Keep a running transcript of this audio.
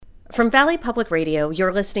From Valley Public Radio,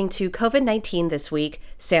 you're listening to COVID-19 This Week,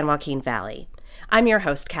 San Joaquin Valley. I'm your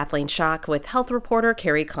host, Kathleen Schock, with health reporter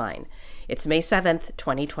Carrie Klein. It's May 7th,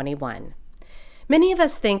 2021. Many of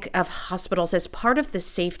us think of hospitals as part of the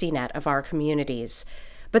safety net of our communities,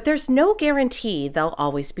 but there's no guarantee they'll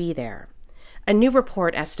always be there. A new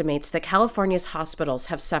report estimates that California's hospitals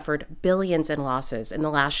have suffered billions in losses in the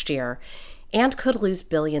last year and could lose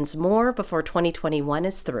billions more before 2021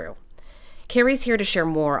 is through. Carrie's here to share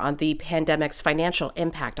more on the pandemic's financial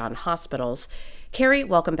impact on hospitals. Carrie,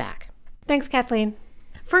 welcome back. Thanks, Kathleen.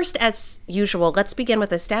 First, as usual, let's begin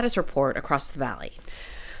with a status report across the valley.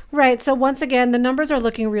 Right. So once again, the numbers are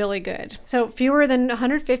looking really good. So fewer than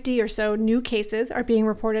 150 or so new cases are being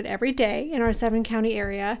reported every day in our 7-county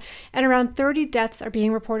area, and around 30 deaths are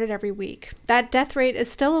being reported every week. That death rate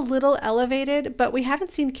is still a little elevated, but we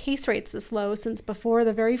haven't seen case rates this low since before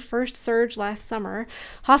the very first surge last summer.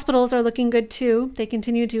 Hospitals are looking good too. They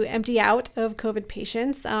continue to empty out of COVID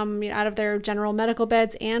patients out of their general medical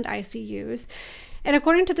beds and ICUs. And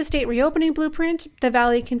according to the state reopening blueprint, the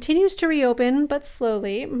valley continues to reopen, but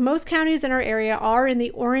slowly. Most counties in our area are in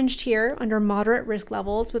the orange tier under moderate risk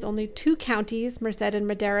levels, with only 2 counties, Merced and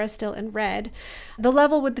Madera, still in red. The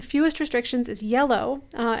level with the fewest restrictions is yellow.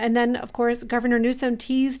 And then, of course, Governor Newsom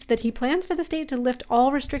teased that he plans for the state to lift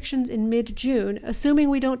all restrictions in mid-June,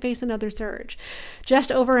 assuming we don't face another surge.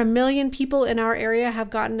 Just over 1 million people in our area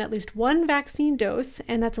have gotten at least one vaccine dose,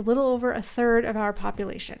 and that's a little over a third of our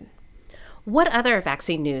population. What other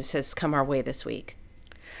vaccine news has come our way this week?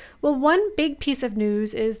 Well, one big piece of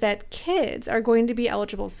news is that kids are going to be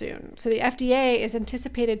eligible soon. So the FDA is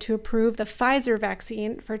anticipated to approve the Pfizer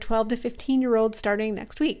vaccine for 12 to 15-year-olds starting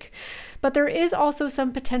next week. But there is also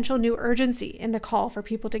some potential new urgency in the call for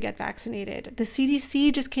people to get vaccinated. The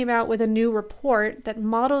CDC just came out with a new report that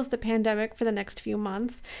models the pandemic for the next few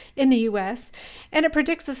months in the U.S., and it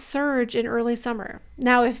predicts a surge in early summer.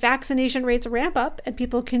 Now, if vaccination rates ramp up and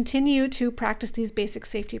people continue to practice these basic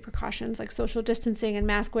safety precautions like social distancing and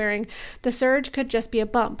mask wearing, the surge could just be a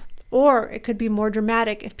bump. Or it could be more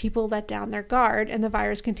dramatic if people let down their guard and the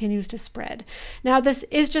virus continues to spread. Now, this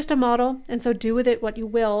is just a model, and so do with it what you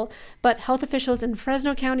will, but health officials in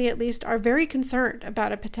Fresno County, at least, are very concerned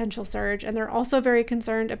about a potential surge, and they're also very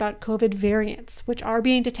concerned about COVID variants, which are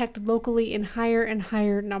being detected locally in higher and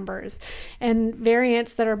higher numbers. And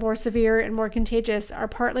variants that are more severe and more contagious are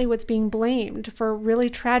partly what's being blamed for really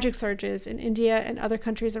tragic surges in India and other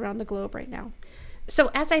countries around the globe right now. So,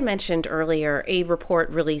 as I mentioned earlier, a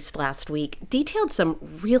report released last week detailed some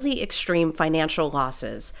really extreme financial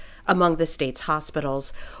losses among the state's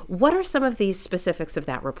hospitals. What are some of these specifics of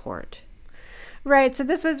that report? Right. So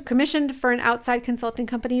this was commissioned for an outside consulting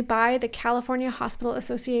company by the California Hospital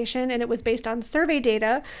Association, and it was based on survey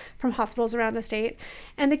data from hospitals around the state.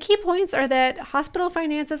 And the key points are that hospital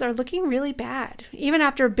finances are looking really bad. Even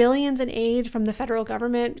after billions in aid from the federal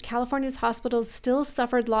government, California's hospitals still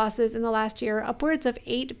suffered losses in the last year, upwards of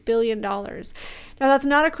 $8 billion. Now, that's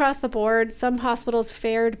not across the board. Some hospitals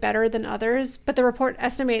fared better than others, but the report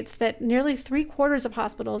estimates that nearly 3/4 of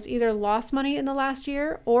hospitals either lost money in the last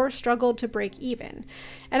year or struggled to break even.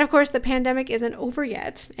 And of course, the pandemic isn't over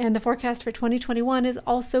yet, and the forecast for 2021 is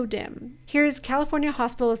also dim. Here's California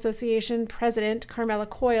Hospital Association President Carmela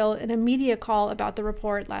Coyle in a media call about the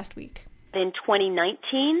report last week. In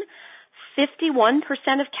 2019,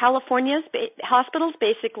 51% of California's hospitals,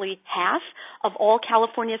 basically half of all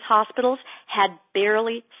California's hospitals, had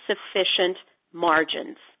barely sufficient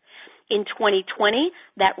margins. In 2020,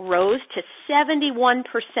 that rose to 71%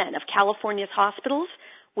 of California's hospitals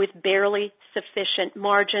with barely sufficient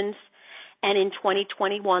margins. And in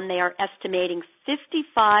 2021, they are estimating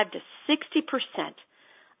 55 to 60%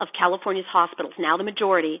 of California's hospitals, now the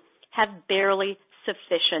majority, have barely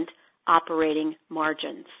sufficient operating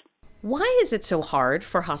margins. Why is it so hard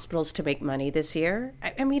for hospitals to make money this year?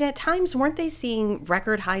 I mean, at times, weren't they seeing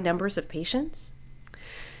record high numbers of patients?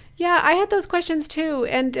 Yeah, I had those questions too.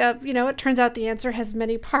 And, it turns out the answer has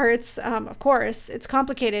many parts. Of course, it's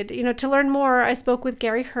complicated. To learn more, I spoke with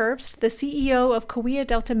Gary Herbst, the CEO of Cahuilla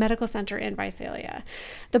Delta Medical Center in Visalia.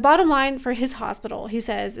 The bottom line for his hospital, he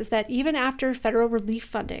says, is that even after federal relief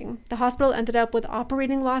funding, the hospital ended up with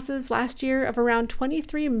operating losses last year of around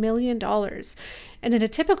 $23 million. And in a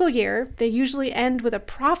typical year, they usually end with a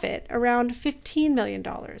profit around $15 million.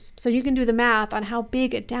 So you can do the math on how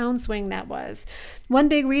big a downswing that was. One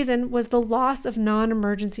big reason was the loss of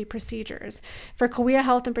non-emergency procedures. For Cahuilla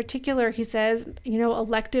Health in particular, he says,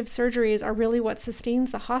 elective surgeries are really what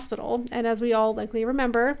sustains the hospital. And as we all likely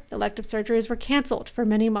remember, elective surgeries were canceled for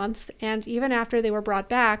many months. And even after they were brought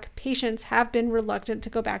back, patients have been reluctant to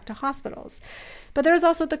go back to hospitals. But there's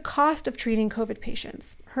also the cost of treating COVID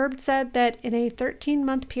patients. Herb said that in a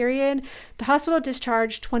 13-month period, the hospital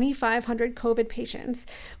discharged 2,500 COVID patients,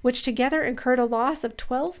 which together incurred a loss of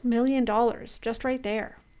 $12 million just right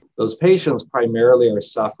there. Those patients primarily are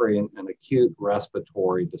suffering an acute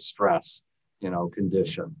respiratory distress,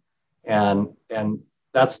 condition. And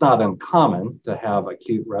that's not uncommon to have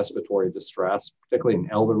acute respiratory distress, particularly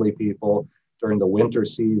in elderly people during the winter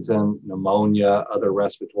season, pneumonia, other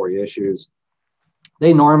respiratory issues.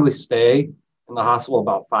 They normally stay in the hospital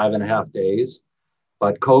about 5.5 days,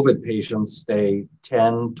 but COVID patients stay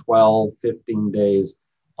 10, 12, 15 days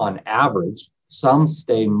on average. Some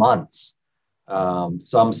stay months.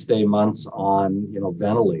 Some stay months on,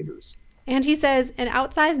 ventilators. And he says an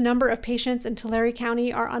outsized number of patients in Tulare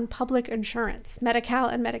County are on public insurance, Medi-Cal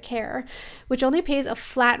and Medicare, which only pays a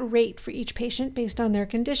flat rate for each patient based on their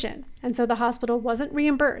condition. And so the hospital wasn't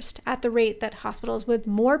reimbursed at the rate that hospitals with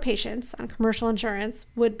more patients on commercial insurance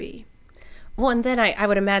would be. Well, and then I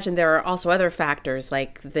would imagine there are also other factors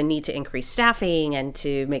like the need to increase staffing and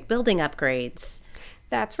to make building upgrades.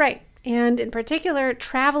 That's right. And in particular,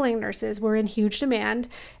 traveling nurses were in huge demand,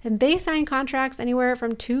 and they signed contracts anywhere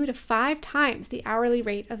from 2 to 5 times the hourly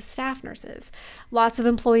rate of staff nurses. Lots of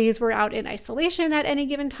employees were out in isolation at any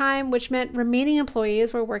given time, which meant remaining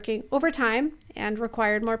employees were working overtime and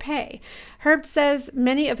required more pay. Herb says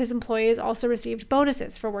many of his employees also received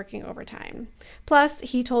bonuses for working overtime. Plus,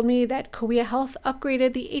 he told me that Cahuilla Health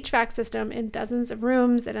upgraded the HVAC system in dozens of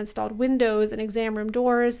rooms and installed windows and exam room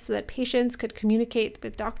doors so that patients could communicate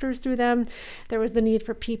with doctors through them. There was the need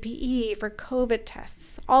for PPE, for COVID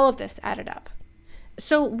tests. All of this added up.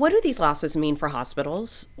 So what do these losses mean for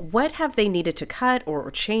hospitals? What have they needed to cut or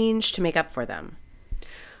change to make up for them?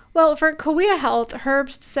 Well, for Cahuilla Health,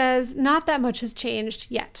 Herbst says not that much has changed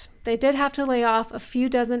yet. They did have to lay off a few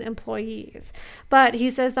dozen employees. But he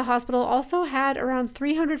says the hospital also had around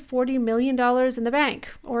 $340 million in the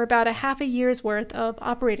bank, or about a half a year's worth of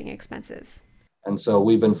operating expenses. And so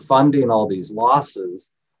we've been funding all these losses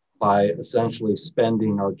by essentially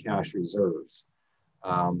spending our cash reserves.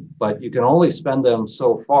 But you can only spend them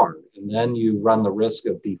so far, and then you run the risk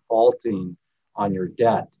of defaulting on your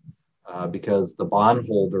debt because the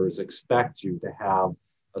bondholders expect you to have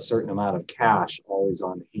a certain amount of cash always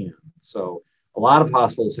on hand. So a lot of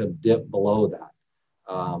hospitals have dipped below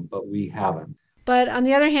that, but we haven't. But on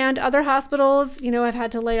the other hand, other hospitals, have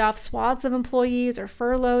had to lay off swaths of employees or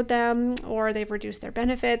furloughed them, or they've reduced their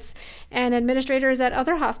benefits. And administrators at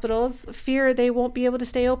other hospitals fear they won't be able to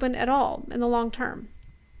stay open at all in the long term.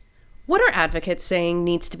 What are advocates saying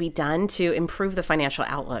needs to be done to improve the financial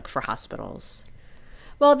outlook for hospitals?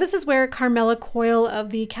 Well, this is where Carmela Coyle of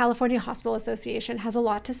the California Hospital Association has a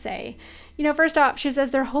lot to say. First off, she says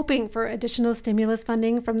they're hoping for additional stimulus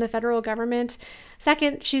funding from the federal government.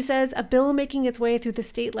 Second, she says a bill making its way through the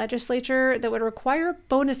state legislature that would require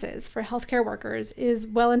bonuses for healthcare workers is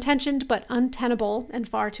well-intentioned but untenable and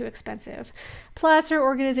far too expensive. Plus, her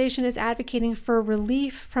organization is advocating for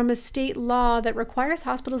relief from a state law that requires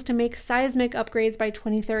hospitals to make seismic upgrades by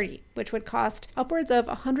 2030, which would cost upwards of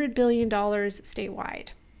 $100 billion statewide.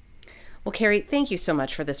 Well, Carrie, thank you so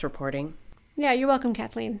much for this reporting. Yeah, you're welcome,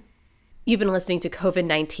 Kathleen. You've been listening to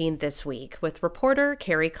COVID-19 This Week with reporter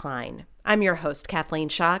Carrie Klein. I'm your host, Kathleen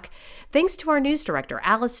Schock. Thanks to our news director,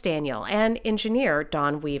 Alice Daniel, and engineer,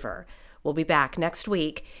 Dawn Weaver. We'll be back next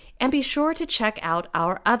week, and be sure to check out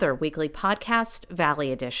our other weekly podcast,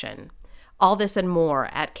 Valley Edition. All this and more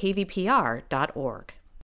at kvpr.org.